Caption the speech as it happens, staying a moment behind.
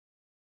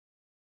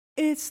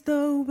It's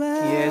the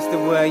well. Yeah, it's the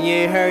well. You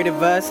ain't heard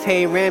of us.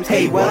 Hey, Rams.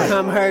 Hey,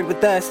 welcome. Herd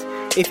with us.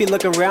 If you're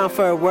looking around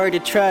for a word to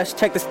trust,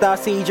 check the Star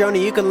Seed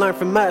Journey. You can learn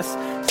from us.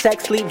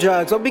 Sex, sleep,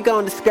 drugs. What we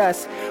gonna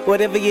discuss?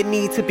 Whatever you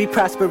need to be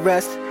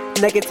prosperous.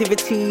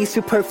 Negativity is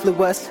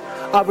superfluous.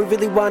 All we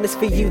really want is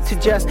for you to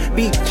just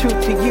be true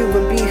to you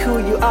and be who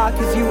you are,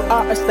 cause you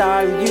are a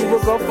star and you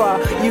will go far.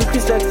 You can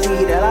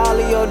succeed at all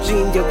of your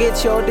dreams. You'll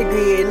get your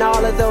degree and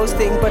all of those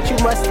things, but you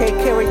must take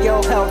care of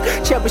your health.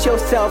 Cherish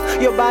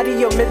yourself, your body,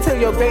 your mental,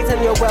 your grades,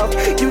 and your wealth.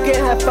 You can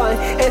have fun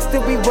and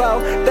still be well.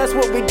 That's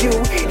what we do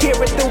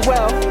here at the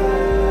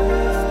well.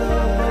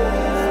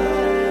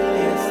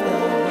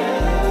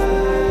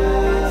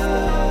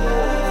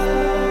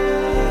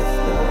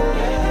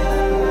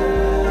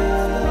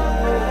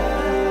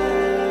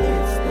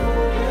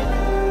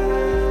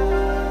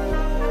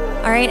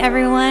 All right,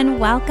 everyone,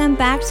 welcome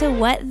back to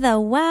What the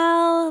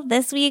Well.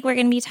 This week, we're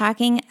going to be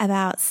talking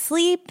about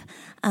sleep,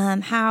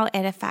 how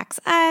it affects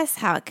us,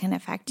 how it can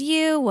affect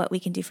you, what we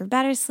can do for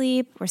better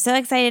sleep. We're so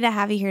excited to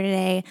have you here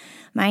today.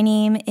 My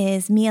name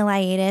is Mia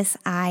Liatis.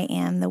 I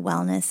am the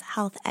wellness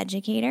health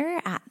educator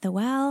at The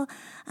Well,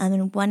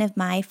 and one of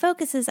my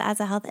focuses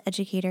as a health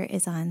educator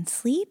is on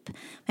sleep.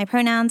 My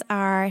pronouns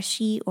are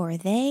she or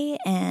they,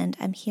 and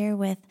I'm here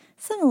with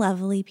some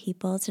lovely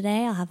people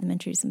today. I'll have them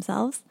introduce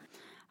themselves.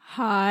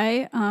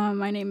 Hi,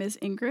 my name is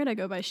Ingrid. I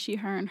go by she,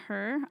 her, and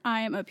her. I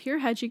am a peer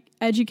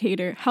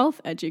educator,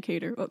 health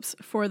educator,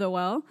 for The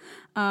Well.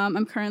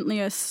 I'm currently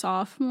a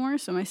sophomore,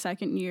 so my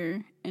second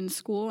year in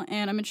school,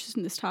 and I'm interested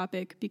in this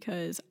topic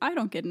because I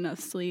don't get enough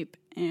sleep,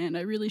 and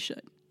I really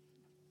should.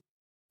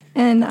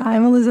 And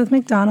I'm Elizabeth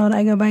McDonald.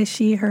 I go by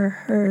she, her,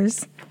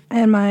 hers,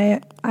 and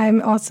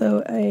I'm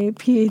also a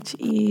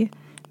PhD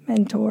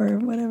mentor,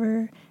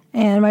 whatever.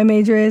 And my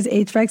major is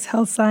HVAC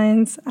Health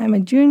Science. I'm a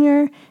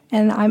junior,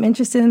 and I'm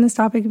interested in this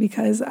topic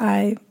because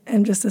I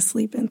am just a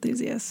sleep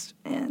enthusiast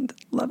and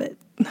love it.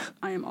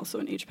 I am also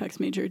an HVAC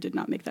major, did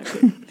not make that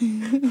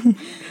clear.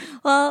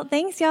 Well,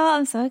 thanks, y'all.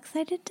 I'm so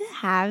excited to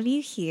have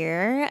you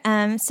here.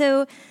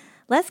 So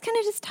let's kind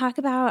of just talk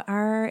about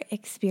our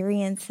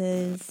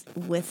experiences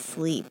with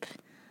sleep.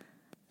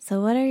 So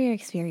what are your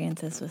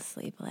experiences with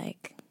sleep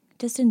like,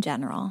 just in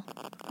general?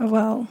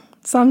 Well,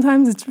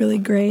 sometimes it's really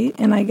great,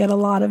 and I get a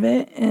lot of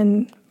it,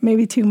 and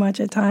maybe too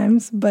much at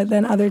times, but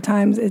then other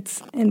times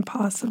it's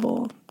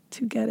impossible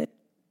to get it.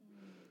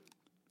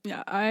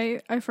 Yeah,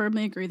 I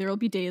firmly agree. There will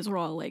be days where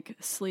I'll,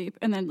 sleep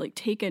and then,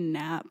 take a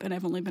nap, and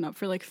I've only been up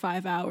for,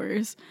 5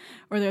 hours.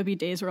 Or there'll be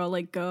days where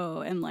I'll,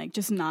 go and,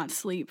 just not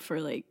sleep for,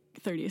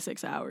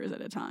 36 hours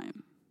at a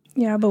time.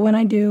 Yeah, but when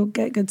I do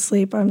get good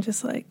sleep, I'm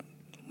just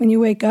when you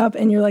wake up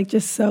and you're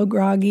just so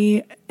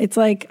groggy, it's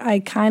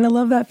I kind of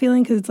love that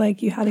feeling because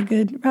it's you had a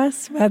good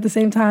rest, but at the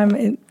same time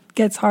it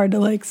gets hard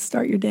to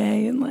start your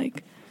day and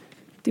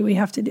do what you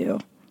have to do.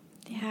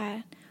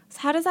 Yeah. So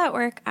how does that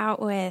work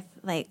out with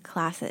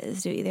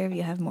classes? Do either of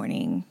you have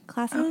morning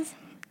classes?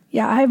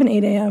 Yeah, I have an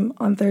 8 a.m.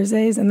 on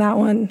Thursdays, and that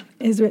one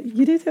is...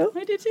 You do too?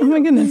 I do too. Oh my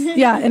goodness.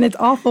 Yeah, and it's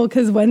awful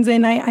because Wednesday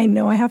night I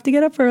know I have to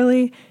get up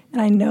early,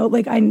 and I know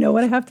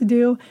what I have to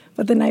do,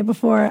 but the night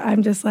before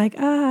I'm just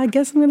I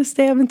guess I'm going to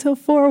stay up until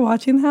 4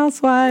 watching The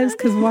Housewives,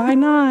 because why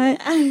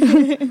not?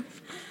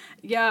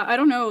 Yeah, I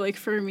don't know.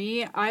 For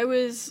me, I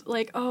was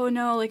oh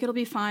no, it'll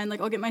be fine.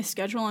 I'll get my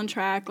schedule on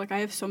track. I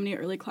have so many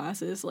early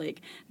classes,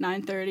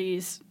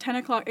 9:30s, 10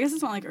 o'clock. I guess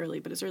it's not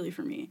early, but it's early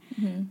for me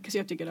because you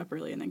have to get up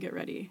early and then get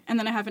ready. And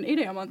then I have an 8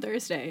 a.m. on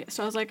Thursday.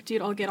 So I was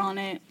dude, I'll get on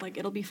it.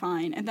 It'll be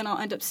fine. And then I'll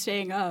end up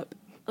staying up.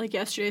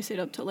 Yesterday, I stayed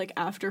up till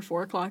after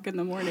 4 o'clock in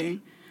the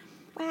morning.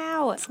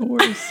 Wow. It's the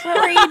worst. What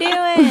were you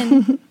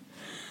doing?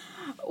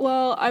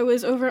 Well, I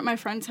was over at my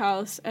friend's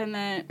house or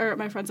at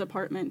my friend's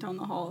apartment down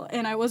the hall.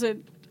 And I was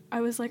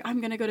I'm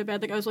going to go to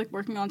bed. I was,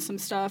 working on some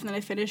stuff, and then I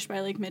finished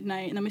by,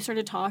 midnight. And then we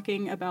started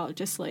talking about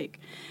just,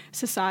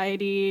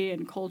 society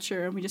and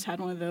culture, and we just had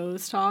one of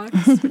those talks.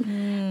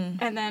 And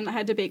then I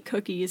had to bake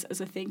cookies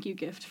as a thank you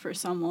gift for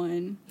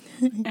someone.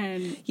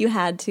 And You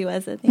had to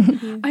as a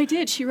thank you. I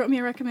did. She wrote me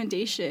a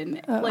recommendation.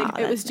 It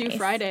was due nice.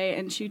 Friday,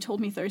 and she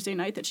told me Thursday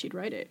night that she'd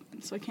write it.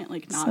 So I can't,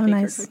 not So bake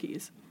nice. her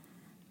cookies.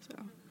 So...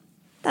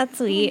 That's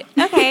sweet.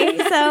 Okay,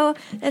 so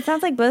it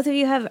sounds like both of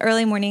you have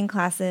early morning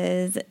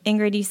classes.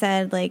 Ingrid, you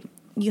said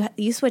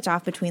you switch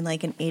off between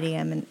an 8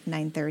 a.m. and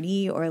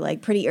 9:30 or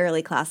pretty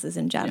early classes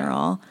in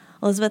general.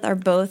 Yeah. Elizabeth, are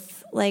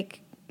both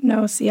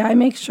No, see, I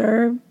make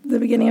sure the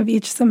beginning of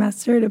each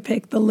semester to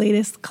pick the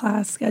latest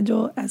class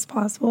schedule as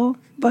possible.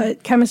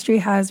 But chemistry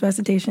has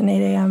recitation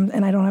 8 a.m.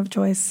 and I don't have a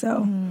choice,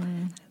 so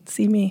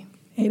see me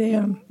 8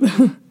 a.m.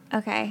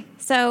 Okay,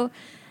 so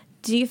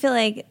do you feel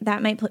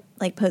that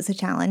might pose a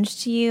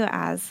challenge to you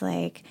as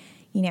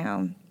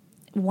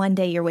one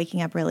day you're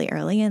waking up really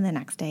early and the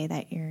next day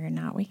that you're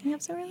not waking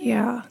up so early?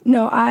 Yeah.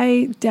 No,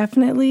 I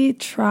definitely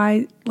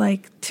try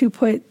to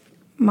put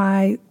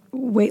my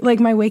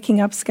my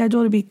waking up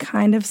schedule to be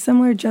kind of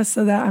similar just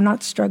so that I'm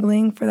not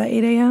struggling for that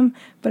 8 a.m.,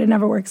 but it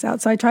never works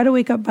out. So I try to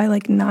wake up by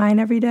 9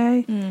 every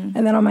day, and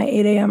then on my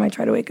 8 a.m. I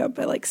try to wake up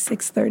by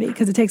 6:30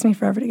 because it takes me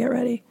forever to get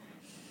ready.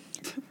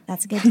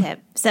 That's a good tip.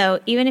 So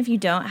even if you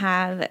don't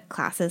have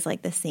classes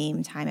like the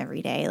same time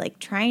every day, like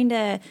trying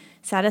to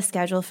set a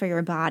schedule for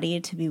your body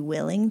to be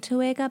willing to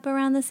wake up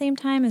around the same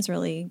time is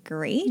really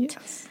great.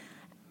 Yes.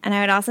 And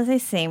I would also say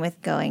same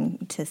with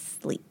going to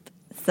sleep.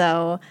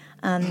 So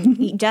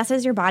just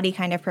as your body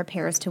kind of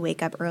prepares to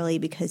wake up early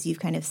because you've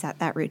kind of set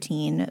that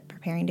routine,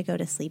 preparing to go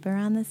to sleep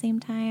around the same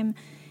time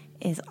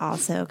is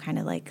also kind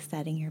of like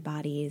setting your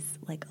body's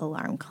like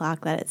alarm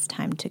clock that it's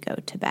time to go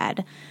to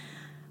bed.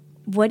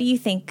 What do you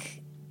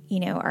think,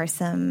 are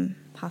some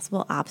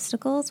possible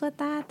obstacles with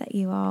that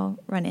you all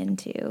run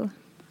into?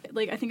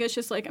 Like, I think it's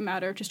just like a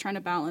matter of just trying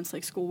to balance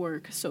like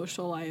schoolwork,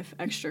 social life,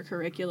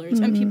 extracurriculars,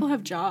 and people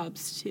have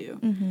jobs too.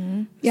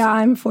 Mm-hmm. Yeah,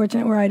 I'm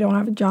fortunate where I don't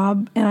have a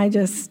job and I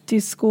just do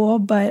school,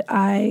 but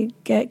I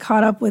get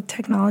caught up with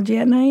technology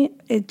at night.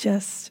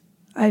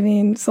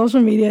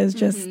 Social media is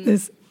just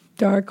this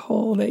dark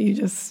hole that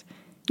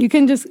you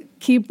can just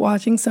keep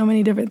watching so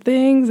many different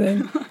things.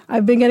 And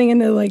I've been getting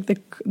into like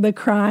the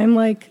crime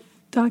like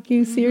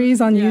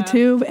docu-series on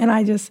YouTube, and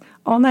I just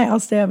all night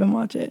I'll stay up and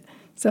watch it.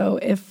 So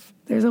if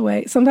there's a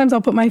way, sometimes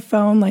I'll put my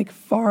phone like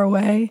far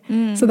away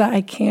so that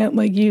I can't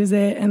like use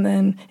it, and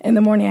then in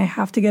the morning I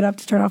have to get up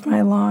to turn off my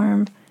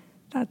alarm.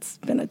 That's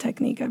been a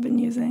technique I've been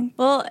using.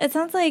 Well, it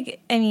sounds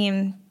like,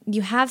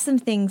 you have some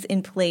things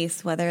in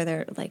place, whether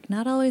they're like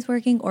not always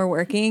working or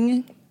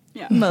working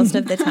most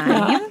of the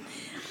time.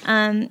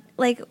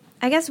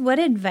 I guess what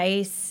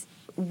advice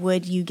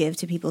would you give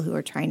to people who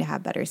are trying to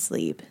have better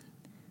sleep?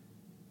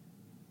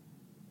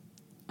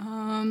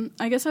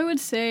 I guess I would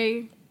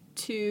say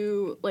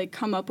to like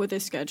come up with a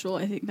schedule.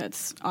 I think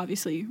that's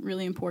obviously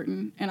really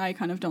important, and I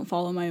kind of don't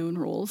follow my own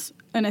rules.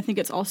 And I think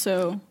it's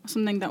also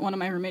something that one of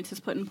my roommates has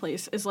put in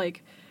place is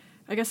like,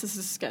 I guess this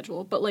is a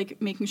schedule, but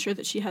like making sure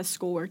that she has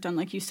schoolwork done.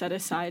 Like you set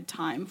aside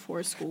time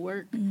for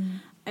schoolwork.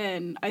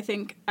 And I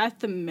think at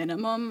the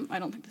minimum, I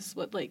don't think this is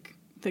what like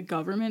the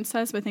government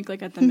says, but I think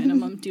like at the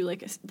minimum do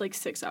like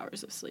 6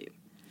 hours of sleep.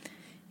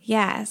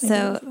 Yeah.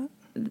 So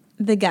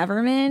the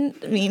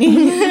government, meaning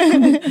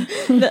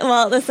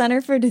the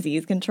Center for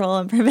Disease Control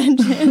and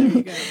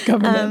Prevention.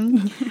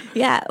 Government.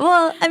 Yeah.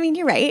 Well,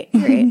 you're right.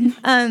 You're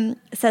right.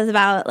 Says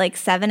about like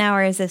 7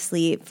 hours of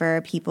sleep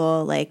for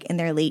people like in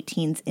their late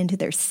teens into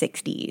their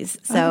 60s.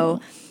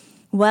 So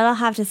what I'll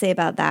have to say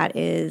about that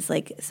is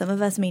like some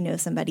of us may know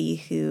somebody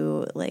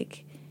who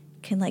like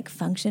can like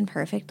function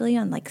perfectly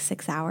on like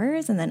 6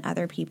 hours, and then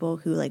other people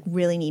who like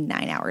really need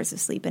 9 hours of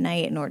sleep a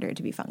night in order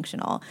to be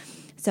functional.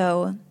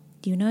 So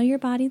you know your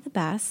body the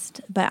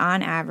best, but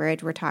on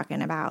average, we're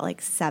talking about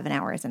like 7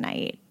 hours a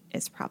night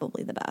is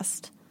probably the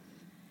best.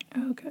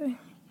 Okay.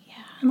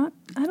 Yeah.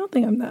 I don't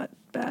think I'm that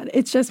bad.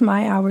 It's just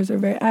my hours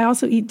are I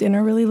also eat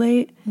dinner really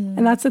late.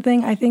 And that's the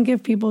thing. I think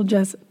if people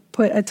just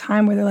put a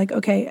time where they're like,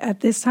 okay, at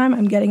this time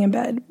I'm getting in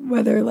bed,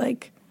 whether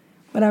like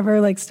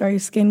whatever, like start your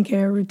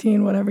skincare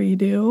routine, whatever you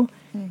do,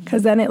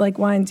 because then it like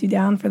winds you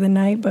down for the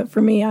night. But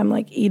for me, I'm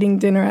like eating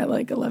dinner at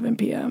like 11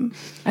 p.m.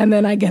 and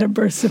then I get a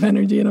burst of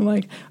energy and I'm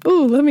like,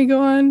 ooh, let me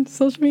go on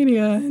social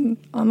media and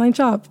online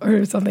shop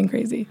or something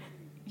crazy.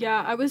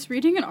 Yeah, I was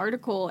reading an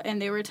article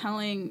and they were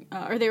talking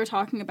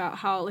about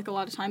how like a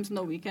lot of times on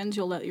the weekends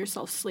you'll let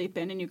yourself sleep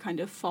in and you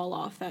kind of fall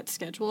off that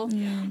schedule.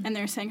 Yeah. And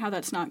they're saying how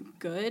that's not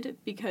good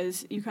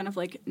because you kind of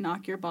like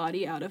knock your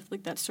body out of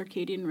like that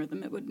circadian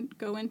rhythm it would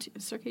go into.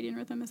 Circadian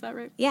rhythm, is that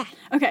right? Yeah.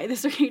 Okay, the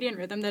circadian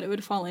rhythm that it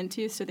would fall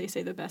into. So they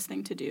say the best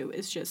thing to do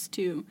is just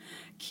to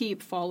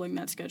keep following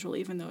that schedule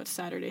even though it's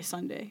Saturday,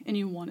 Sunday, and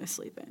you want to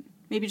sleep in.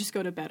 Maybe just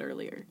go to bed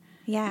earlier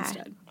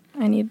instead.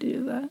 I need to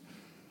do that.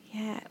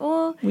 Yeah,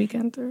 well...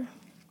 Weekend or...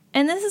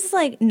 And this is,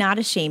 like, not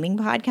a shaming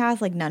podcast.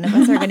 Like, none of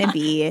us are going to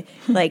be,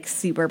 like,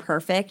 super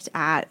perfect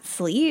at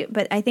sleep.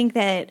 But I think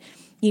that,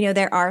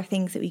 there are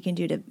things that we can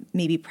do to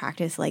maybe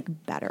practice, like,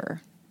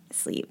 better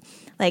sleep.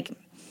 Like,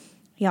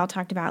 y'all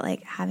talked about,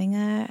 like, having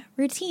a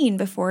routine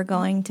before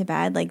going to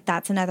bed. Like,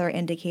 that's another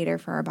indicator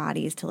for our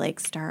bodies to, like,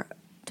 start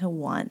to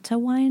want to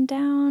wind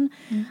down.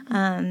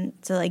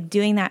 So like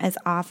doing that as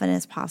often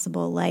as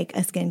possible, like a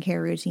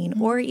skincare routine,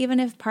 or even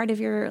if part of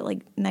your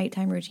like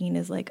nighttime routine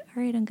is like,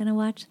 all right, I'm going to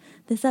watch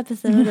this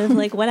episode of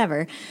like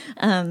whatever.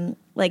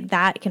 Like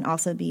that can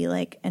also be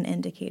like an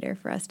indicator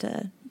for us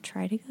to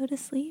try to go to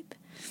sleep.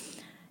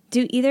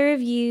 Do either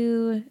of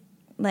you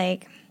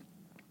like,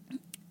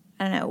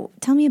 I don't know,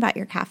 tell me about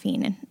your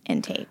caffeine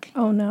intake.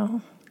 Oh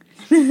no.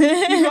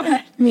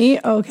 Me?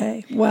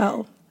 Okay.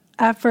 Well,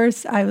 at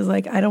first, I was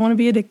like, I don't want to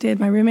be addicted.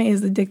 My roommate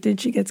is addicted.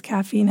 She gets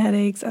caffeine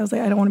headaches. I was like,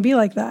 I don't want to be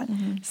like that.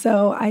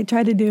 So I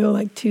tried to do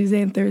like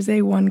Tuesday and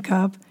Thursday, 1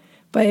 cup.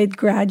 But it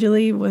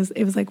gradually was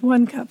like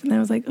 1 cup. And then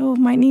I was like, oh,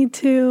 might need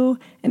 2.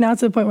 And now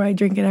it's to the point where I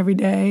drink it every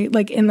day,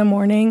 like in the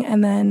morning.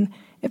 And then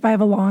if I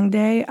have a long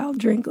day, I'll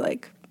drink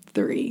like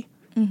 3.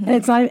 And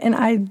it's not, and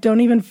I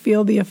don't even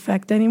feel the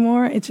effect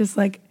anymore. It's just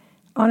like,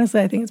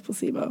 honestly, I think it's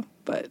placebo.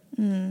 But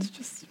it's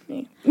just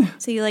me.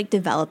 So you like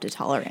developed a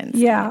tolerance.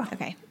 Yeah.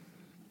 Okay.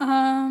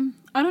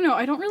 I don't know.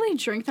 I don't really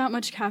drink that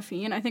much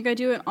caffeine. I think I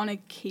do it on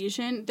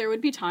occasion. There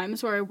would be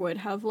times where I would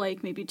have,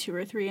 like, maybe 2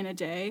 or 3 in a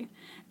day.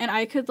 And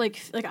I could,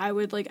 I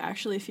would, like,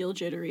 actually feel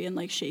jittery and,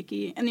 like,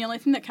 shaky. And the only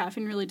thing that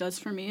caffeine really does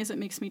for me is it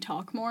makes me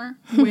talk more,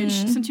 which,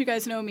 since you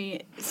guys know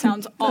me,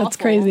 sounds awful. That's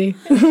crazy.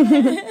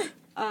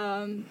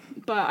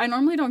 But I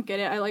normally don't get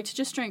it. I like to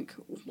just drink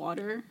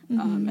water.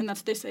 And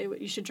that's what they say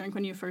what you should drink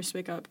when you first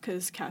wake up,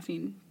 because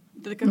caffeine,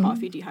 the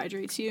coffee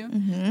dehydrates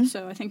you.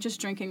 So I think just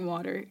drinking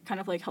water kind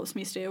of, like, helps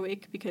me stay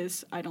awake,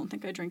 because I don't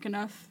think I drink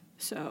enough.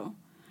 So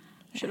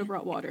I should have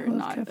brought water and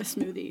not a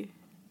smoothie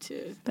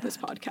to this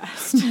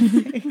podcast.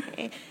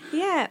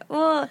 Yeah,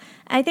 well,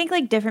 I think,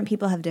 like, different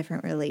people have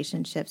different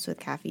relationships with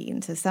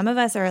caffeine. So some of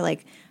us are,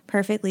 like,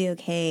 perfectly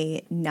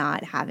okay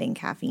not having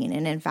caffeine.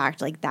 And in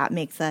fact, like, that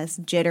makes us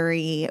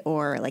jittery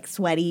or, like,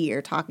 sweaty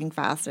or talking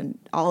fast and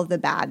all of the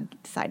bad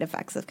side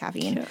effects of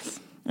caffeine. Yes.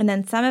 And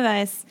then some of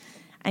us,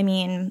 I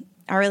mean,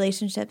 our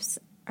relationships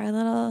are a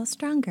little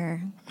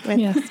stronger with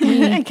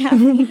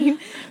caffeine,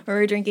 where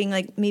we're drinking,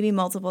 like, maybe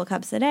multiple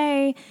cups a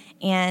day,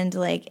 and,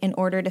 like, in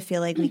order to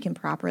feel like we can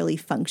properly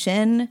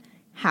function,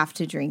 have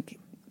to drink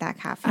that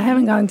caffeine. I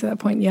haven't gotten to that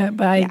point yet,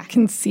 but I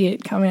can see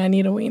it coming. I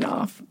need to wean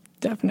off,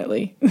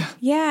 definitely.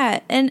 Yeah,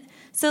 and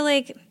so,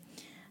 like,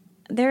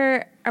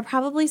 there are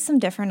probably some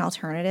different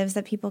alternatives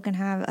that people can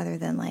have other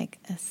than, like,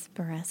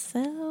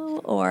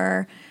 espresso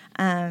or,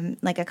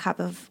 like, a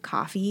cup of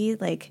coffee,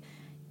 like,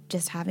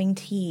 just having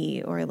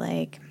tea, or,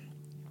 like,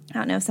 I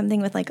don't know,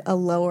 something with, like, a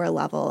lower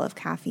level of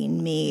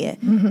caffeine may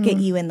get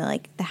you in the,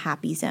 like, the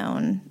happy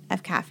zone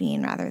of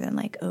caffeine rather than,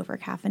 like, over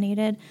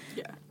caffeinated.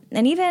 Yeah.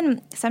 And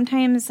even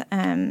sometimes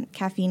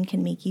caffeine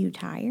can make you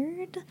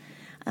tired.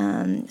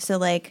 So,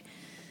 like,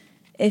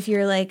 if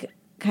you're, like,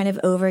 kind of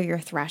over your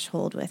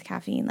threshold with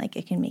caffeine, like,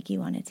 it can make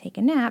you want to take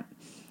a nap.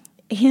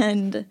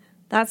 And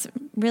that's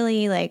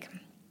really, like,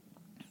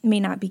 may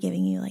not be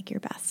giving you, like,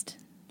 your best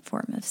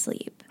form of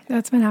sleep.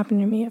 That's been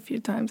happening to me a few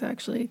times,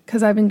 actually,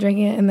 because I've been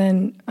drinking it, and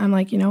then I'm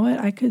like, you know what?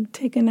 I could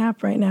take a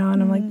nap right now.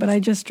 And I'm like, but I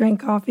just drank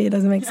coffee. It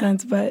doesn't make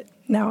sense. But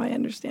now I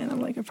understand.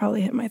 I'm like, I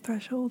probably hit my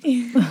threshold.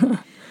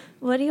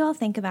 What do you all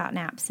think about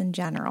naps in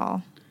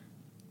general?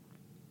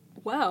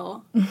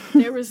 Well,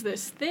 there was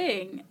this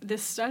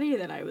study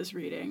that I was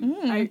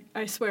reading.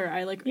 I swear,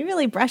 I, like... You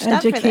really brushed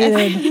up for this.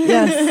 Educated,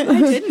 yes. I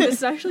didn't. This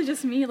is actually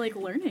just me, like,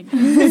 learning.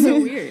 It's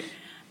so weird.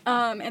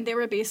 And they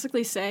were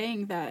basically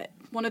saying that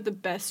one of the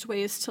best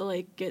ways to,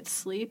 like, get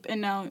sleep,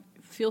 and now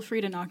feel free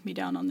to knock me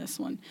down on this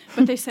one,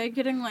 but they say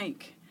getting,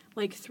 like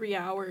 3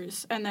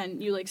 hours, and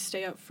then you, like,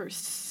 stay up for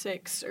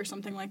 6 or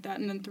something like that,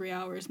 and then 3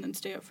 hours, and then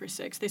stay up for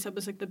 6, they said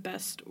was, like, the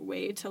best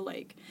way to,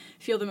 like,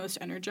 feel the most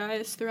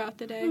energized throughout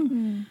the day.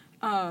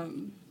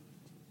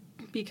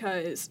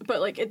 But,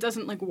 like, it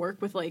doesn't, like,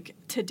 work with, like,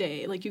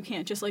 today. Like, you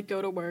can't just, like,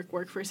 go to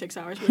work for 6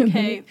 hours, be like,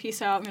 hey,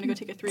 peace out, I'm gonna go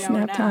take a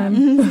 3-hour nap.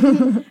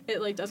 Time.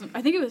 It, like, doesn't...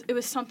 I think it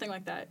was something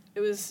like that. It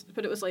was,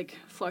 like,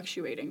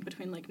 fluctuating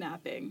between, like,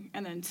 napping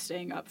and then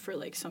staying up for,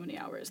 like, so many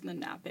hours, and then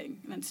napping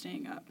and then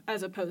staying up,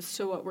 as opposed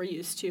to what we're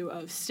used to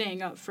of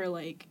staying up for,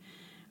 like,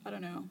 I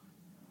don't know,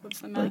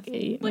 what's the math? Like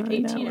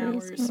 18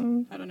 hours. hours.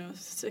 I don't know,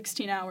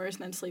 16 hours,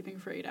 and then sleeping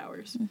for 8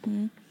 hours.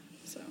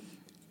 So...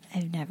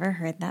 I've never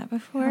heard that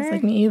before. I was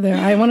like, me either.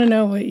 I want to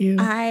know what you...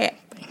 I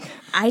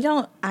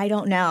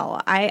don't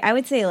know. I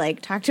would say, like,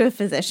 talk to a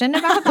physician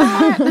about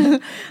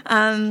that.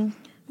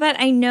 But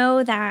I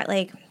know that,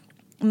 like,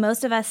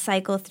 most of us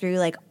cycle through,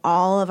 like,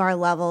 all of our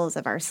levels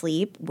of our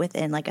sleep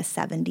within, like, a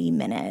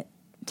 70-minute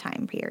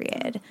time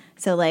period.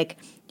 So, like,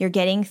 you're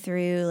getting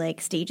through,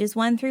 like, stages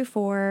 1 through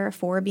 4,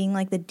 4 being,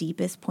 like, the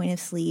deepest point of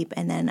sleep,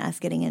 and then us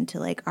getting into,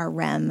 like, our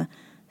REM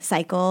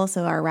cycle,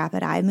 so our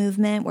rapid eye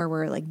movement, where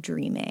we're, like,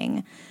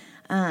 dreaming.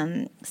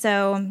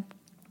 So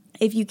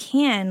if you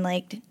can,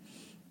 like,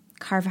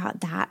 carve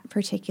out that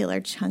particular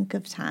chunk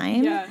of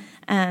time,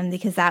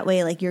 because that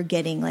way, like, you're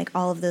getting, like,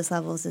 all of those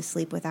levels of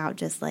sleep without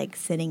just, like,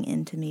 sitting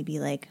into maybe,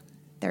 like,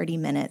 30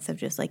 minutes of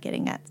just, like,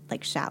 getting that,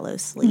 like, shallow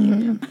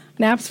sleep.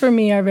 Naps for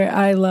me are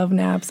I love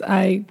naps.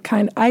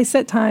 I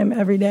set time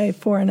every day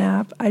for a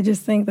nap. I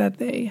just think that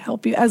they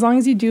help you, as long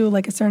as you do,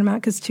 like, a certain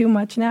amount, because too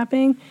much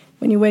napping,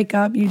 when you wake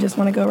up, you just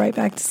want to go right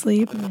back to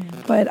sleep.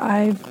 But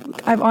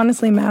I've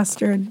honestly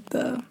mastered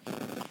the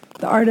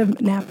art of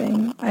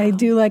napping. I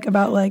do, like,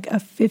 about, like, a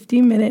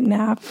 50-minute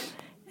nap,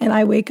 and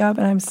I wake up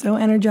and I'm so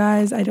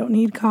energized. I don't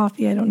need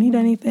coffee. I don't need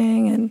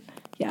anything, and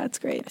yeah, it's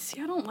great.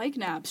 See, I don't like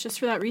naps just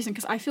for that reason,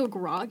 because I feel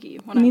groggy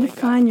when I wake up. You need to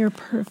find your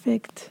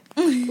perfect...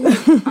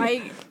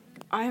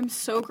 I am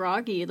so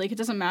groggy. Like, it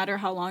doesn't matter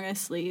how long I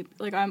sleep.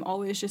 Like, I'm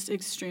always just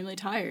extremely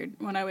tired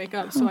when I wake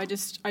up. So I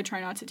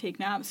try not to take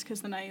naps,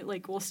 because then I,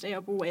 like, will stay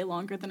up way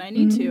longer than I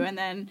need to. And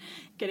then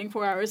getting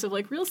 4 hours of,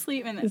 like, real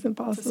sleep, and it's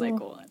impossible. It's a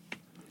cycle.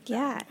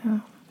 Yeah.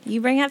 You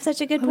bring up such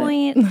a good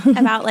point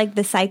about, like,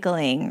 the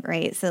cycling,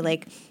 right? So,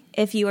 like,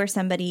 if you are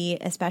somebody,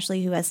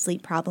 especially who has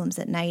sleep problems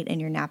at night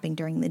and you're napping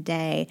during the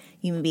day,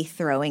 you may be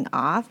throwing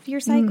off your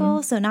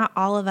cycle. So not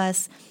all of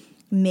us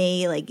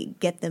may,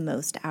 like, get the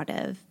most out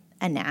of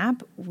a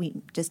nap. We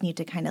just need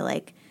to kind of,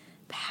 like,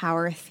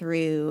 power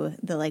through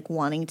the like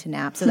wanting to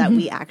nap so that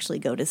we actually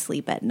go to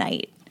sleep at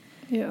night.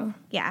 Yeah.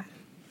 Yeah.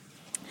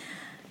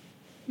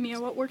 Mia,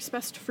 what works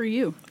best for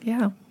you?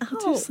 Yeah.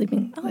 What's your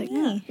sleeping like?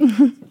 Me.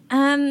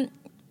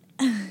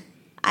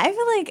 I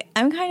feel like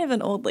I'm kind of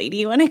an old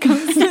lady when it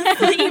comes to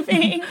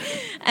sleeping.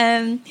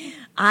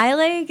 I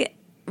like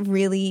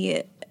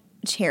really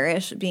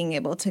cherish being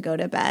able to go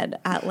to bed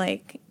at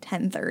like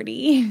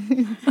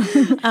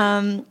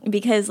 10:30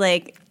 because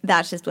like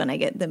that's just when I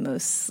get the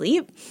most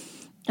sleep.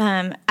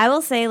 I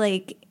will say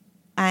like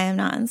I am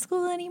not in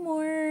school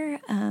anymore,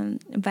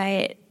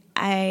 but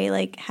I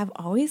like have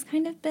always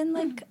kind of been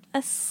like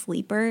a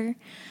sleeper.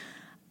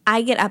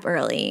 I get up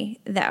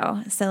early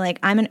though, so like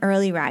I'm an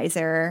early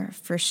riser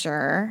for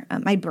sure.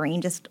 My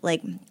brain just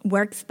like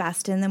works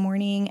best in the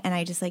morning, and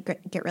I just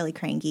like get really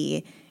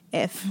cranky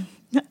if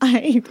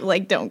I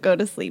like don't go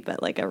to sleep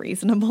at like a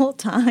reasonable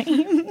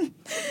time.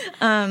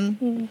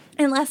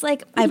 Unless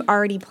like I've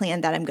already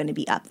planned that I'm going to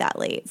be up that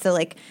late. So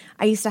like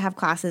I used to have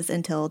classes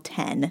until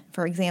 10,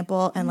 for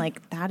example, and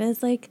like that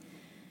is like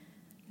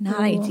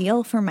not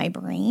ideal for my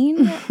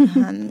brain.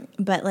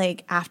 But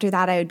like after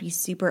that I would be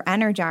super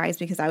energized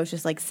because I was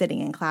just like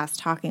sitting in class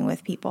talking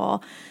with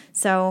people.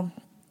 So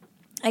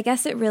I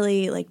guess it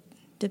really like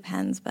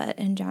depends, but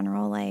in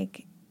general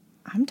like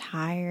I'm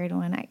tired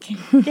when I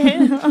can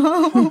get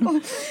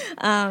home.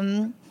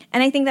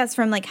 And I think that's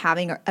from like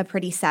having a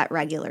pretty set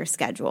regular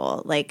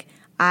schedule. Like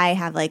I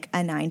have like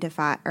a 9 to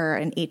 5 or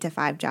an 8 to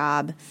 5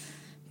 job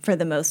for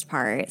the most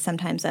part.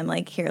 Sometimes I'm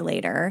like here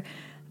later,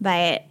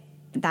 but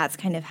that's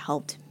kind of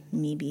helped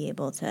me be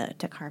able to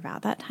carve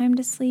out that time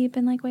to sleep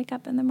and like wake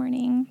up in the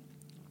morning.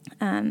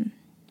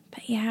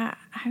 But yeah,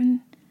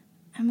 I'm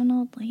an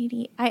old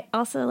lady. I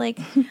also like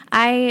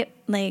I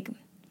like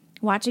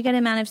watch a good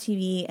amount of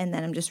TV and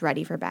then I'm just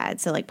ready for bed.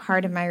 So like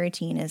part of my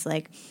routine is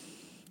like,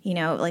 you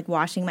know, like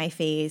washing my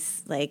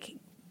face, like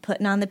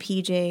putting on the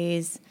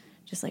PJs,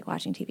 just like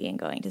watching TV and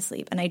going to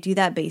sleep. And I do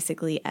that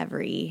basically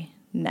every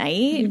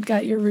night. You've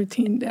got your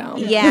routine down.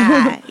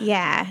 Yeah,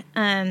 yeah.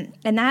 And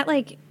that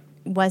like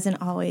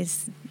wasn't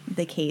always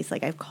the case.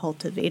 Like I've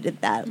cultivated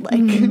that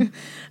like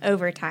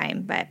over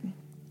time. But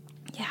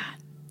yeah,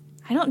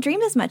 I don't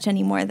dream as much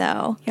anymore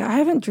though. Yeah, I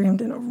haven't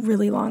dreamed in a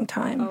really long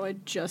time. Oh, I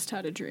just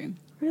had a dream.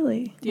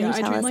 Really? Yeah,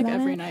 I tell dream us like about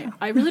every it? night.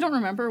 I really don't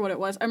remember what it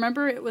was. I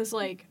remember it was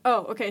like,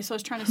 oh, okay, so I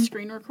was trying to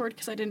screen record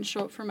because I didn't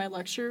show up for my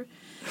lecture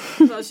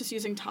because I was just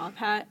using Top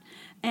Hat.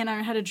 And I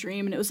had a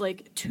dream, and it was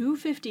like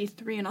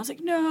 2:53, and I was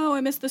like, no,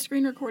 I missed the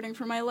screen recording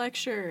for my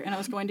lecture. And I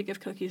was going to give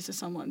cookies to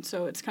someone,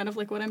 so it's kind of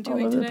like what I'm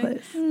doing over the today.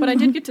 place. But I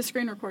did get to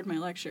screen record my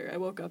lecture. I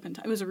woke up in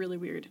time. It was a really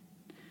weird.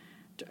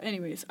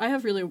 Anyways, I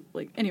have really,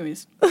 like,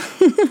 anyways.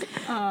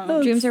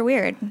 Dreams are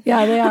weird.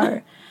 Yeah, they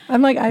are.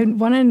 I'm like, I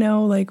want to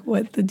know like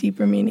what the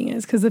deeper meaning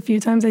is because the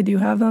few times I do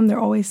have them, they're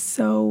always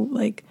so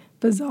like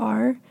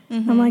bizarre.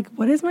 I'm like,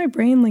 what is my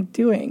brain like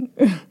doing?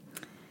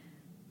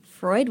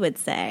 Freud would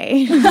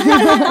say.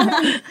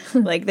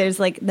 Like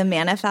there's like the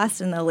manifest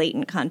and the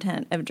latent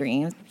content of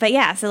dreams. But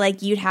yeah, so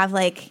like you'd have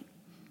like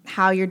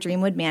how your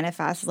dream would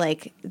manifest,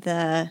 like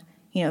the,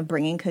 you know,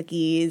 bringing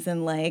cookies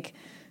and like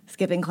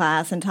skipping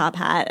class and Top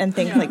Hat and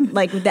things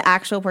like the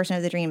actual portion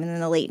of the dream, and then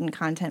the latent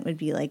content would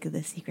be like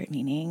the secret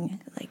meaning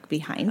like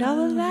behind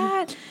all of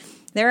that.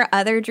 There are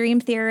other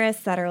dream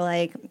theorists that are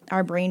like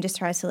our brain just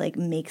tries to like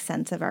make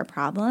sense of our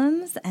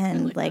problems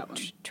and like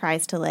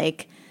tries to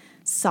like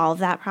solve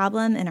that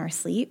problem in our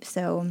sleep.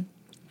 So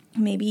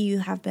maybe you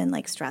have been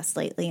like stressed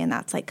lately and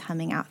that's like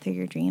coming out through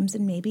your dreams,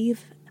 and maybe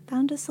you've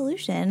found a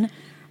solution.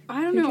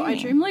 I don't know. I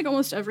dream like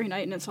almost every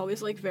night, and it's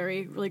always like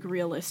very like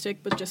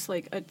realistic, but just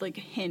like a like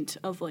hint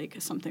of like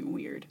something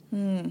weird.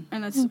 And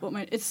that's what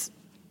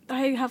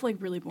I have like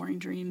really boring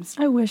dreams.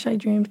 I wish I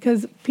dreamed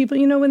because people,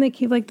 you know, when they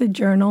keep like the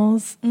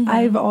journals,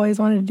 I've always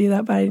wanted to do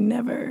that, but I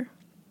never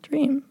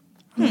dream.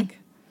 Like,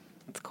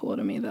 it's cool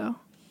to me though.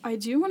 I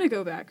do want to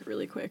go back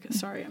really quick.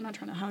 Sorry, I'm not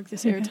trying to hog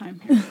this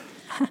airtime here.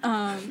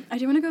 I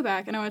do want to go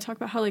back, and I want to talk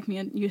about how, like,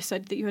 Mia, you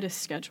said that you had a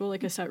schedule,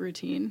 like a set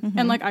routine.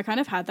 And, like, I kind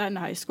of had that in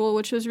high school,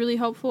 which was really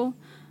helpful.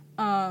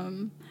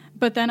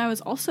 But then I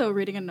was also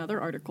reading another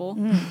article,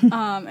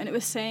 and it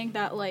was saying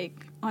that,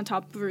 like, on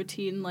top of a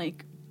routine,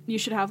 like, you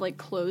should have, like,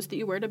 clothes that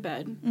you wear to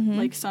bed,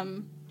 like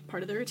some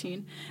part of the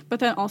routine.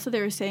 But then also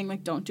they were saying,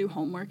 like, don't do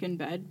homework in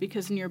bed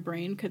because then your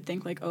brain could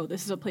think, like, oh,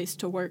 this is a place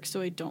to work, so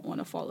I don't want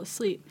to fall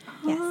asleep.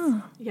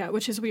 Yes. Yeah,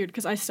 which is weird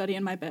because I study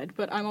in my bed,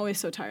 but I'm always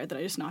so tired that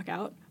I just knock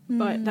out.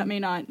 But that may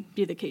not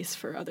be the case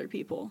for other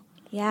people.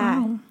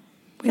 Yeah. Oh.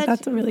 Wait,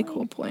 that's a really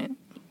cool point.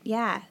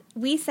 Yeah.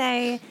 We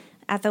say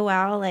at the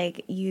Well,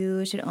 like,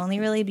 you should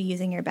only really be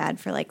using your bed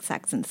for, like,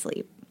 sex and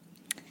sleep.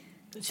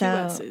 The two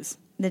S's.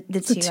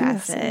 The two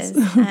S's.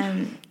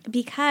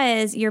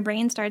 Because your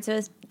brain starts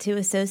to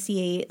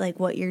associate, like,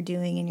 what you're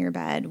doing in your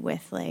bed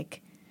with,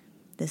 like,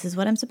 this is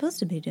what I'm supposed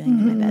to be doing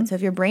in my bed. So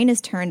if your brain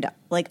is turned,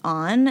 like,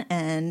 on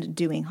and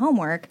doing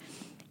homework,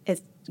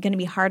 it's going to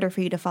be harder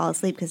for you to fall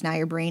asleep because now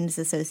your brain is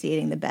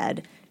associating the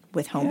bed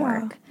with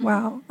homework. Yeah.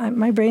 Wow.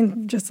 My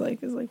brain just,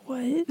 like, is like,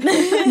 what?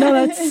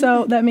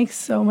 No, that makes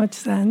so much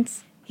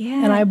sense.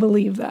 Yeah. And I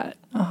believe that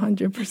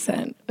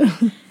 100%.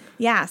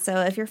 Yeah, so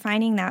if you're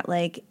finding that,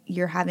 like,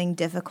 you're having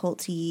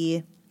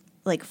difficulty,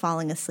 like,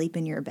 falling asleep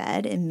in your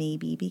bed, it may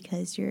be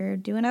because you're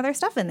doing other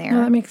stuff in there. No,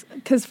 that makes,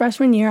 because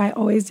freshman year, I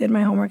always did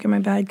my homework in my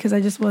bed because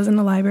I just wasn't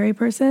a library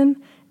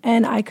person.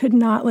 And I could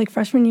not, like,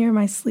 freshman year,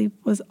 my sleep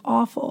was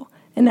awful.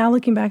 And now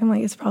looking back, I'm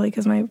like, it's probably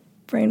because my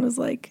brain was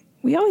like,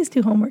 we always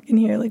do homework in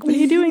here. Like, what are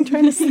you doing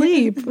trying to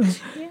sleep?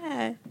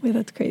 Yeah. Wait,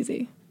 that's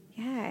crazy.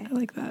 Yeah. I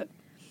like that.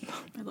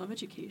 I love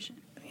education.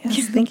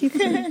 Yes, thank you for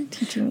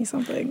teaching me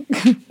something.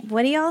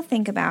 What do y'all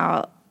think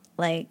about,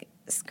 like,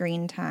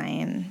 screen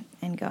time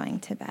and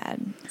going to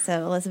bed?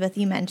 So, Elizabeth,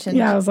 you mentioned...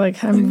 Yeah, I was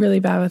like, I'm really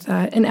bad with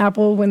that. And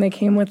Apple, when they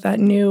came with that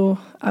new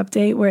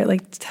update where it,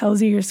 like,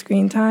 tells you your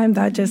screen time,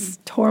 that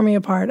just tore me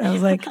apart. I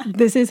was like,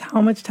 this is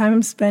how much time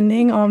I'm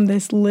spending on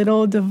this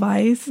little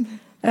device.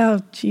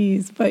 Oh,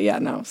 geez. But, yeah,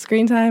 no,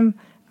 screen time,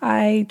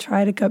 I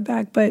try to cut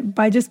back. But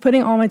by just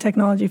putting all my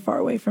technology far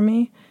away from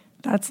me,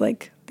 that's,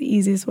 like, the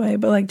easiest way.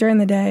 But, like, during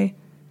the day,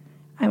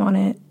 I'm on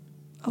it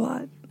a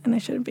lot, and I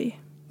shouldn't be.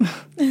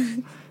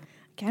 Again,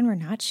 we're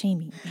not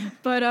shaming you.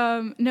 But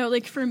no,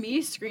 like for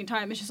me, screen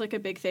time is just like a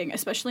big thing,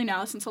 especially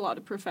now since a lot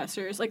of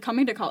professors, like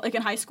coming to college, like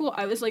in high school,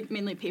 I was like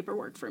mainly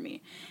paperwork for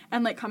me.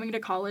 And like coming to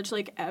college,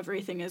 like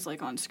everything is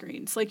like on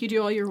screens. Like you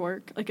do all your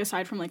work, like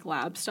aside from like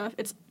lab stuff,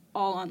 it's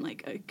all on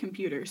like a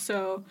computer.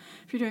 So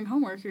if you're doing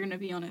homework, you're going to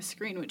be on a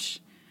screen,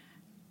 which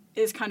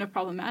is kind of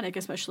problematic,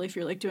 especially if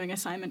you're like doing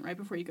assignment right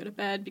before you go to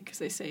bed, because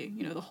they say,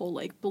 you know, the whole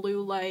like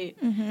blue light,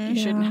 you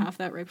shouldn't have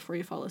that right before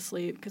you fall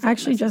asleep. I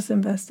actually just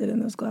invested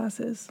in those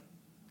glasses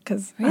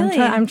because Really?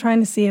 I'm trying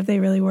to see if they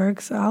really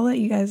work, so I'll let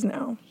you guys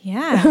know.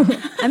 Yeah.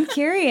 I'm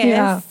curious.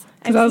 Yeah,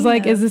 because I was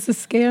like, is this a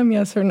scam,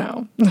 yes or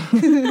no?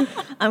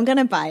 I'm going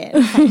to buy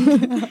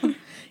it.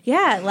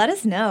 Yeah, let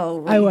us know.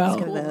 what I you will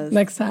think of those.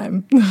 next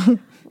time.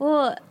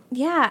 Well,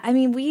 yeah, I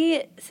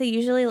mean, so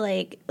usually,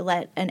 like,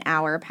 let an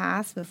hour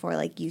pass before,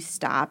 like, you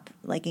stop,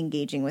 like,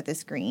 engaging with the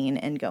screen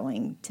and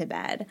going to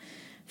bed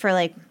for,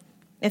 like,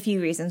 a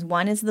few reasons.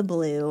 One is the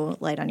blue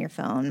light on your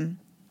phone.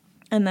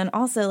 And then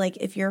also, like,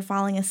 if you're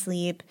falling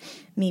asleep,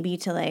 maybe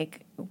to,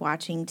 like,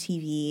 watching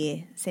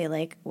TV, say,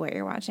 like, what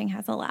you're watching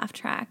has a laugh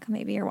track.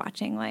 Maybe you're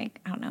watching, like,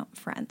 I don't know,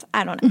 Friends.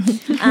 I don't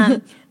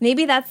know.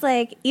 Maybe that's,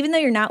 like, even though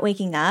you're not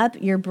waking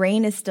up, your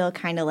brain is still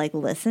kind of, like,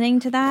 listening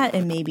to that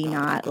and maybe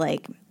not,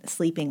 like,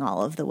 sleeping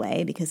all of the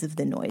way because of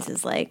the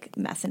noises, like,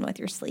 messing with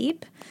your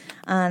sleep.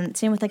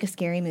 Same with, like, a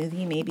scary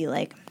movie. Maybe,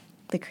 like,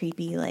 the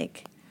creepy,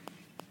 like,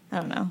 I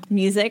don't know,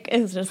 music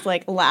is just,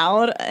 like,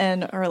 loud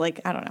or,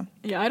 like, I don't know.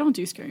 Yeah, I don't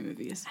do scary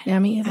movies. Yeah,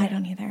 me either. I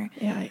don't either.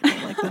 Yeah, I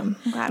don't like them.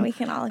 I'm glad we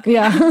can all agree.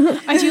 Yeah.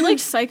 I do like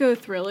psycho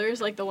thrillers,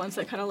 like the ones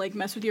that kind of like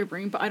mess with your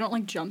brain, but I don't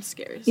like jump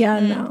scares.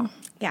 Yeah, no.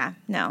 Yeah,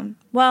 no.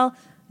 Well,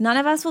 none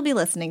of us will be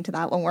listening to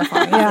that when we're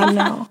falling asleep. Yeah,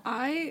 no.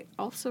 I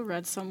also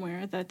read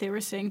somewhere that they were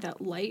saying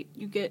that light,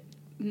 you get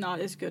not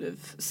as good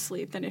of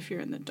sleep than if you're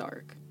in the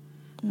dark.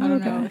 I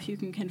don't know if you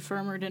can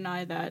confirm or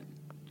deny that.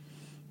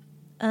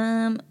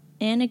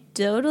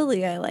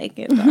 Anecdotally, I like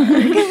it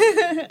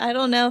dark. I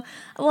don't know.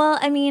 Well,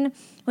 I mean,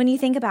 when you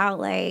think about,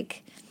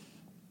 like,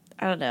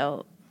 I don't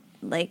know,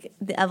 like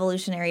the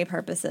evolutionary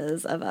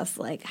purposes of us,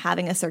 like,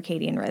 having a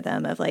circadian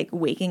rhythm of, like,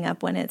 waking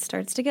up when it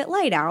starts to get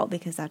light out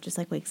because that just,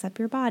 like, wakes up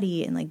your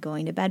body, and, like,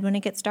 going to bed when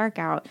it gets dark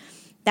out,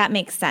 that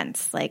makes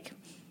sense. Like,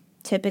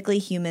 typically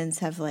humans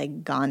have,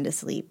 like, gone to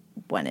sleep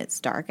when it's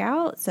dark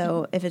out.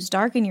 So if it's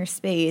dark in your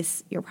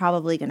space, you're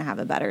probably going to have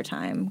a better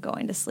time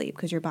going to sleep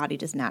because your body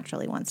just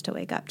naturally wants to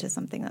wake up to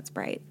something that's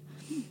bright.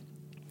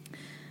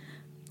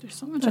 There's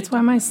so much. That's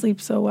why I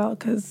sleep so well,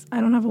 because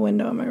I don't have a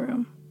window in my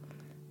room.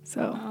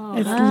 So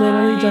it's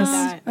literally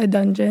just a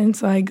dungeon.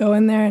 So I go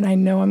in there and I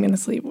know I'm going to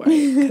sleep well,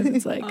 because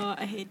it's like...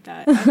 I hate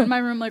that. I'm in my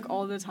room, like,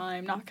 all the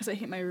time. Not because I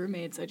hate my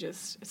roommates.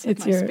 it's like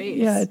my your space.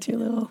 Yeah, it's your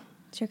little...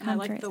 It's your I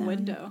comfort like the zone.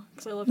 window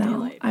because I love No,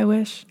 daylight. I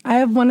wish. I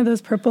have one of those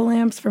purple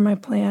lamps for my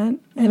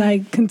plant, and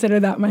I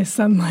consider that my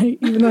sunlight,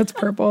 even though it's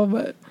purple,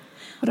 but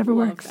whatever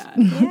Love works. that.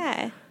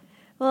 Yeah.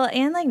 Well,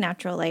 and, like,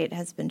 natural light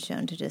has been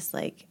shown to just,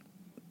 like,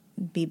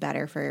 be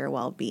better for your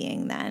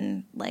well-being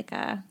than, like,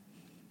 a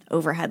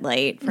overhead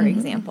light, for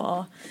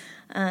example.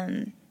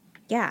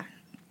 Yeah.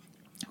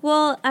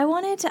 Well, I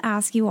wanted to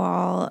ask you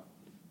all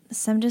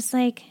some just,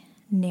 like,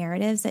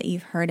 narratives that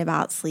you've heard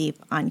about sleep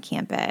on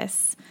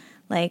campus.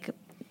 Like,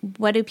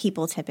 what do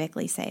people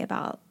typically say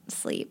about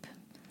sleep?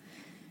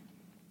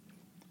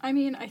 I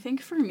mean, I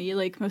think for me,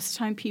 like, most of the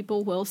time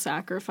people will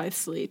sacrifice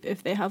sleep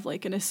if they have,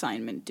 like, an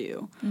assignment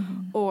due.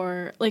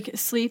 Or, like,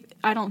 sleep,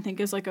 I don't think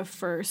is, like, a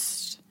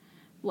first,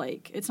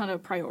 like, it's not a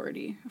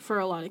priority for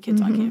a lot of kids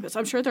on campus.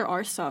 I'm sure there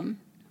are some.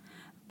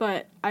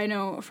 But I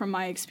know from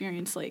my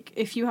experience, like,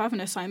 if you have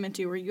an assignment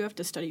due or you have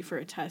to study for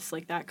a test,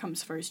 like, that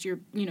comes first. You're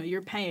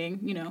paying,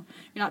 you're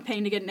not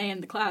paying to get an A in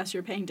the class.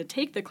 You're paying to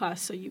take the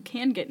class so you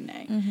can get an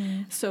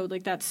A. So,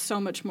 like, that's so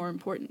much more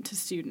important to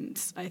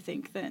students, I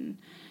think, than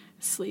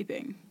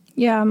sleeping.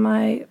 Yeah,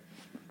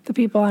 the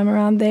people I'm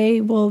around,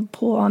 they will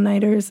pull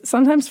all-nighters,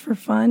 sometimes for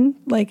fun.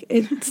 Like,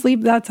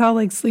 sleep, that's how,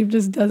 like, sleep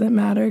just doesn't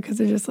matter, because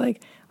they're just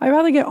like, I'd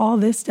rather get all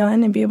this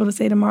done and be able to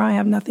say tomorrow I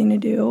have nothing to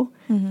do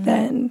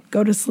than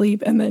go to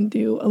sleep and then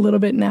do a little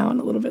bit now and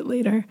a little bit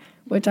later,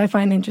 which I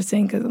find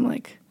interesting because I'm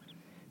like,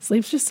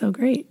 sleep's just so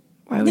great.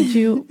 Why would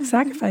you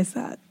sacrifice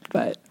that?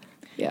 But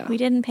yeah. We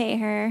didn't pay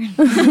her.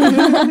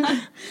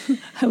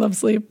 I love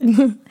sleep.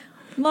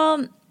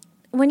 Well,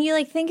 when you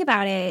like think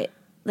about it,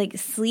 like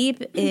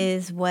sleep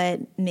is what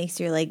makes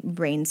your like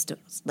brain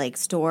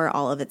store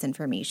all of its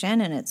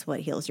information, and it's what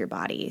heals your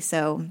body.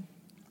 So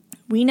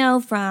we know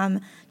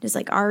from just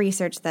like our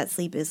research that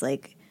sleep is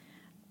like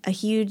a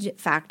huge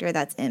factor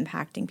that's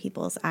impacting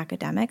people's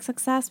academic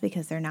success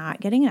because they're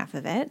not getting enough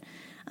of it.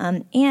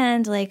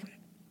 And like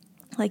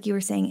you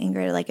were saying,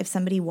 Ingrid, like if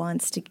somebody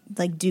wants to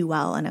like do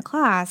well in a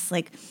class,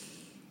 like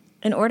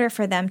in order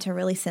for them to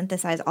really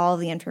synthesize all of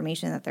the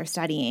information that they're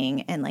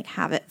studying and like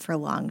have it for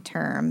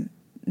long-term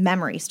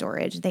memory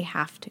storage, they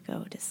have to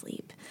go to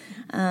sleep.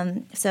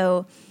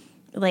 So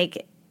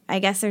like, I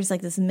guess there's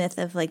like this myth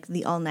of like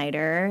the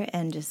all-nighter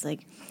and just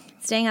like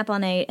staying up all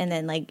night and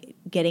then like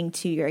getting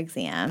to your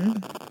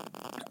exam.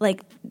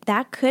 Like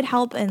that could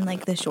help in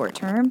like the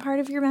short-term part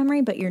of your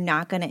memory, but you're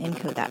not going to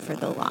encode that for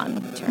the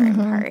long-term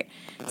part.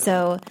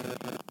 So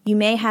you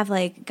may have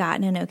like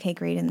gotten an okay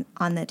grade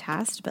on the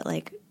test, but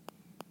like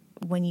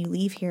when you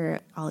leave here,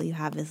 all you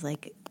have is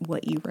like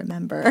what you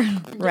remember,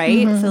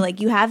 right? So like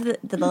you have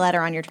the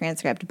letter on your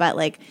transcript, but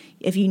like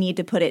if you need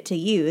to put it to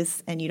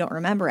use and you don't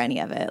remember any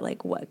of it,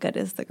 like what good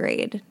is the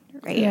grade,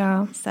 right?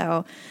 Yeah.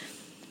 So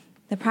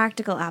the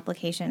practical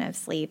application of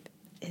sleep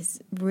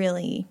is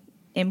really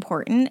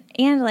important.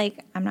 And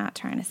like, I'm not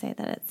trying to say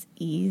that it's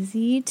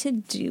easy to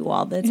do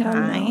all the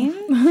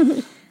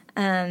time.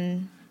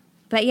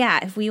 But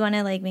yeah, if we want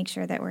to like make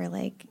sure that we're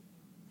like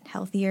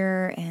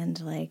healthier and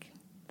like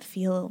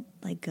feel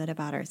like good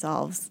about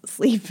ourselves,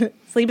 sleep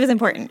is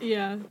important.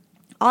 Yeah.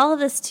 All of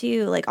this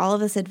too, like all of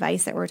this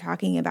advice that we're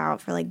talking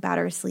about for like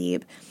better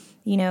sleep,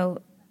 you know,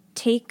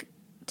 take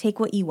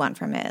what you want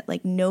from it.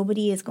 Like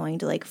nobody is going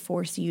to like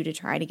force you to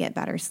try to get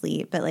better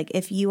sleep, but like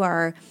if you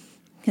are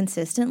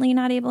consistently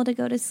not able to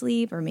go to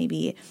sleep or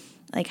maybe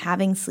like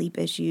having sleep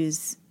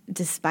issues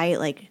despite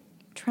like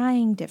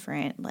trying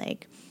different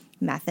like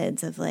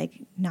methods of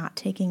like not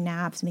taking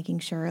naps, making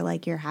sure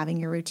like you're having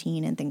your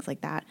routine and things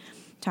like that,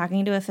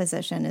 talking to a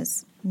physician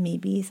is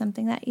maybe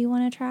something that you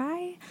want to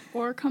try.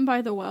 Or come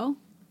by the well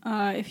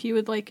if you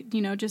would like,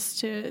 you know, just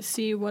to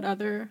see what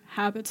other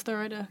habits there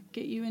are to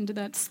get you into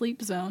that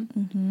sleep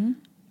zone.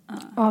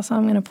 Also,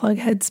 I'm going to plug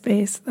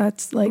Headspace.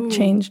 That's like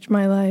changed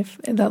my life.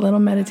 That little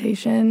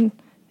meditation,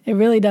 it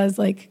really does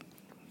like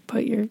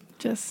put your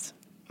just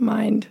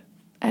mind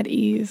at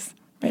ease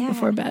right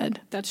before bed.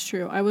 That's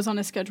true. I was on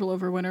a schedule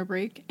over winter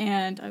break,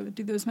 and I would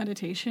do those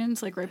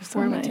meditations like right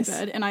before I went to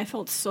bed, and I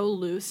felt so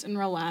loose and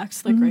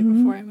relaxed. Like right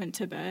before I went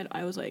to bed,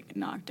 I was like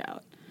knocked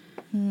out.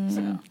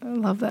 So I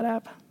love that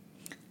app.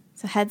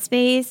 So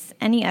Headspace,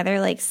 any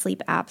other like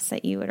sleep apps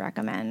that you would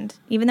recommend?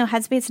 Even though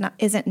Headspace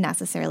isn't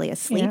necessarily a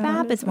sleep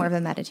app, it's more of a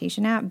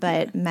meditation app,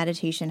 but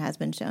meditation has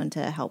been shown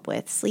to help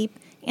with sleep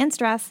and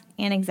stress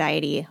and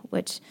anxiety,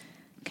 which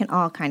can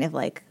all kind of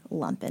like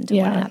lump into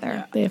one another.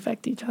 Yeah, they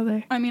affect each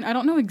other. I mean, I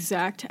don't know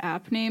exact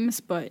app names,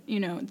 but, you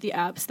know, the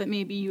apps that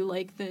maybe you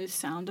like the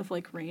sound of,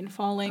 like, rain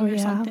falling or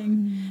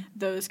something.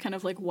 Those kind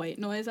of, like, white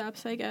noise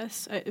apps, I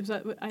guess.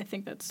 I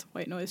think that's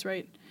white noise,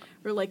 right?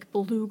 Or, like,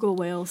 beluga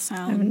whale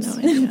sounds.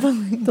 I have no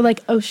idea. The,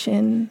 like,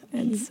 ocean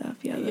and stuff.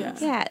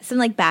 Yeah, some,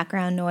 like,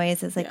 background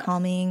noise is, like,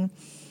 calming.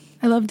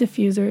 I love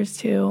diffusers,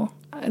 too.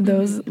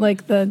 Those,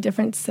 like, the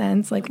different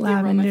scents, like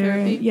lavender.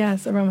 Aromatherapy?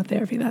 Yes,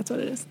 aromatherapy. That's what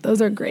it is.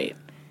 Those are great.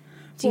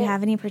 Do you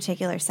have any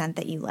particular scent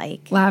that you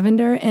like?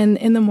 Lavender, and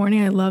in the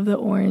morning I love the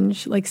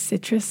orange, like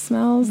citrus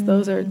smells.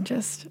 Those are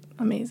just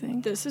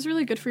amazing. This is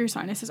really good for your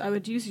sinuses. I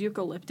would use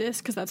eucalyptus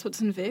because that's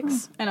what's in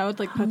Vicks, and I would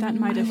like put that in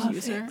my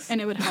diffuser,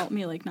 and it would help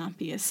me like not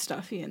be as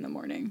stuffy in the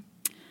morning.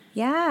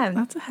 Yeah,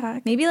 That's a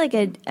hack. maybe like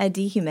a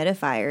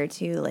dehumidifier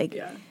too.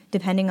 Like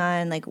depending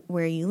on like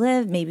where you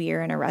live, maybe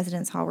you're in a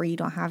residence hall where you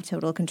don't have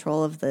total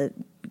control of the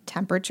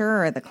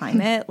temperature or the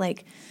climate.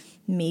 Like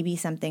maybe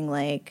something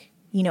like,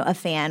 you know, a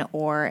fan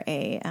or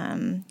a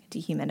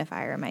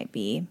dehumidifier might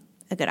be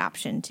a good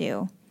option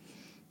too.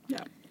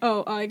 Yeah.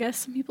 Oh, I guess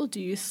some people do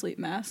use sleep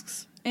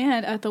masks.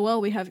 And at the well,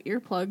 we have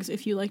earplugs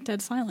if you like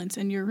dead silence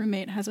and your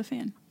roommate has a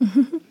fan.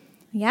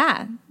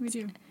 Yeah. We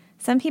do.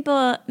 Some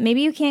people,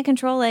 maybe you can't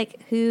control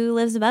like who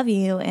lives above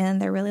you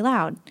and they're really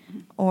loud.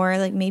 Or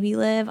like maybe you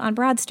live on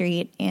Broad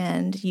Street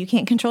and you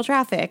can't control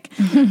traffic.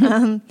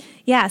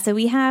 Yeah, so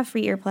we have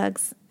free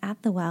earplugs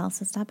at the well,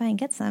 so stop by and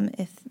get some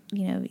if,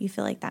 you know, you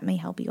feel like that may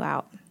help you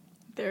out.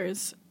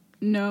 There's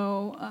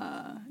no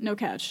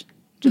catch.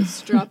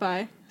 Just drop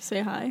by,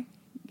 say hi,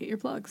 get your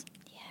plugs.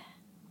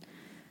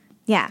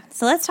 Yeah,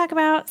 so let's talk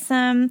about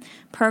some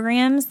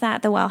programs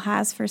that the Well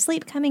has for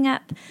sleep coming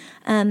up.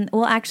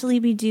 We'll actually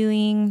be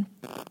doing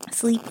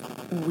Sleep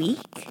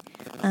Week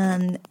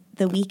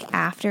the week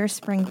after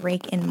spring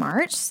break in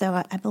March.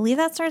 So I believe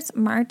that starts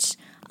March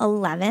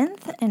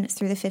 11th and it's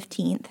through the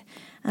 15th.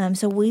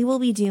 So we will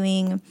be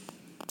doing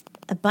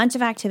a bunch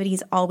of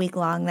activities all week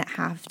long that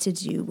have to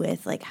do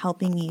with like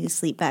helping you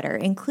sleep better,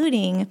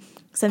 including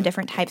some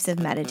different types of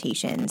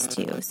meditations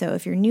too. So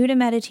if you're new to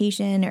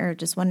meditation or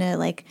just want to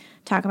like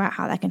talk about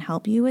how that can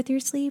help you with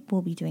your sleep,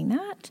 we'll be doing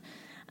that.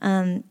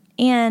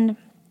 And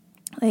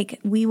like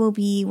we will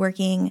be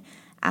working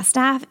as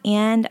staff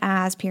and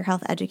as peer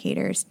health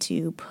educators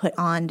to put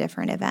on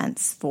different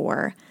events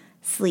for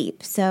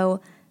sleep.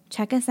 So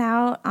check us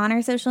out on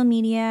our social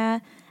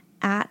media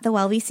at the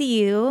Well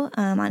VCU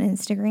on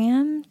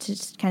Instagram to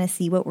just kind of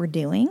see what we're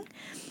doing.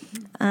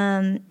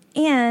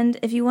 And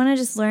if you want to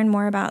just learn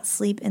more about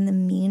sleep in the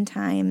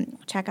meantime,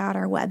 check out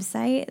our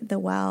website,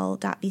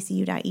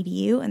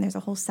 thewell.vcu.edu, and there's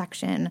a whole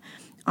section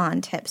on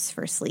tips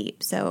for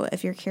sleep. So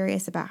if you're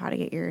curious about how to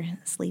get your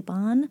sleep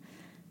on,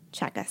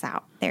 check us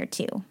out there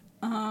too.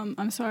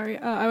 I'm sorry.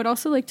 I would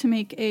also like to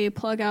make a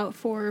plug out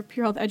for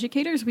peer health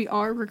educators. We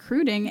are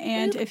recruiting,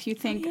 and if you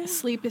think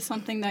sleep is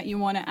something that you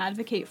want to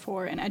advocate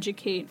for and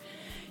educate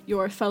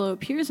your fellow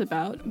peers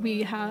about,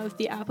 we have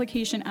the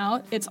application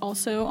out. It's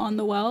also on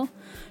the Well.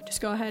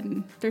 Just go ahead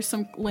and there's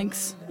some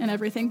links and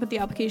everything, but the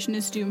application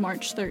is due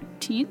March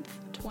 13th,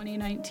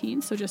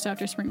 2019, so just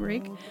after spring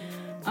break.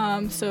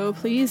 So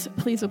please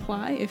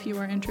apply if you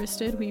are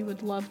interested. We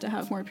would love to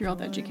have more peer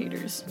health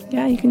educators.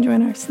 Yeah, you can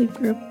join our sleep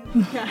group.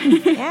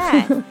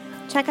 Yeah.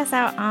 Check us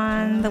out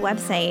on the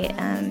website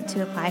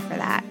to apply for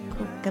that.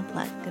 Cool. Good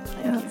plug.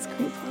 Yeah, that's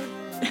great.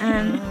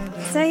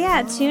 So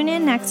yeah, tune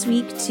in next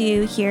week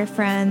to hear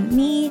from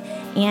me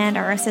and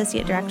our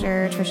Associate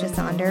Director, Tricia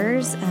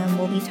Saunders.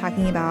 We'll be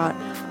talking about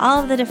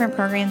all of the different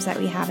programs that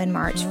we have in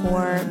March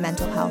for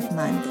Mental Health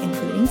Month,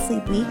 including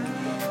Sleep Week.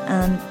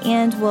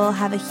 And we'll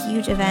have a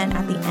huge event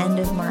at the end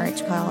of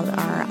March called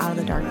our Out of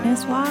the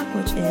Darkness Walk,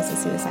 which is a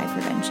suicide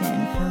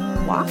prevention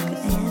walk.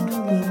 And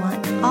we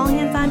want all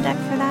hands on deck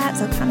for that.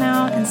 So come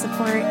out and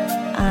support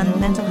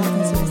mental health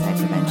and suicide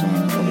prevention.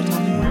 We'll be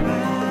talking more about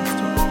that next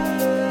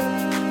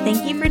week.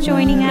 Thank you for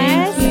joining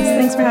us.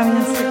 Thanks for having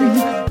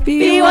us.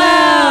 Be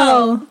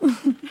well.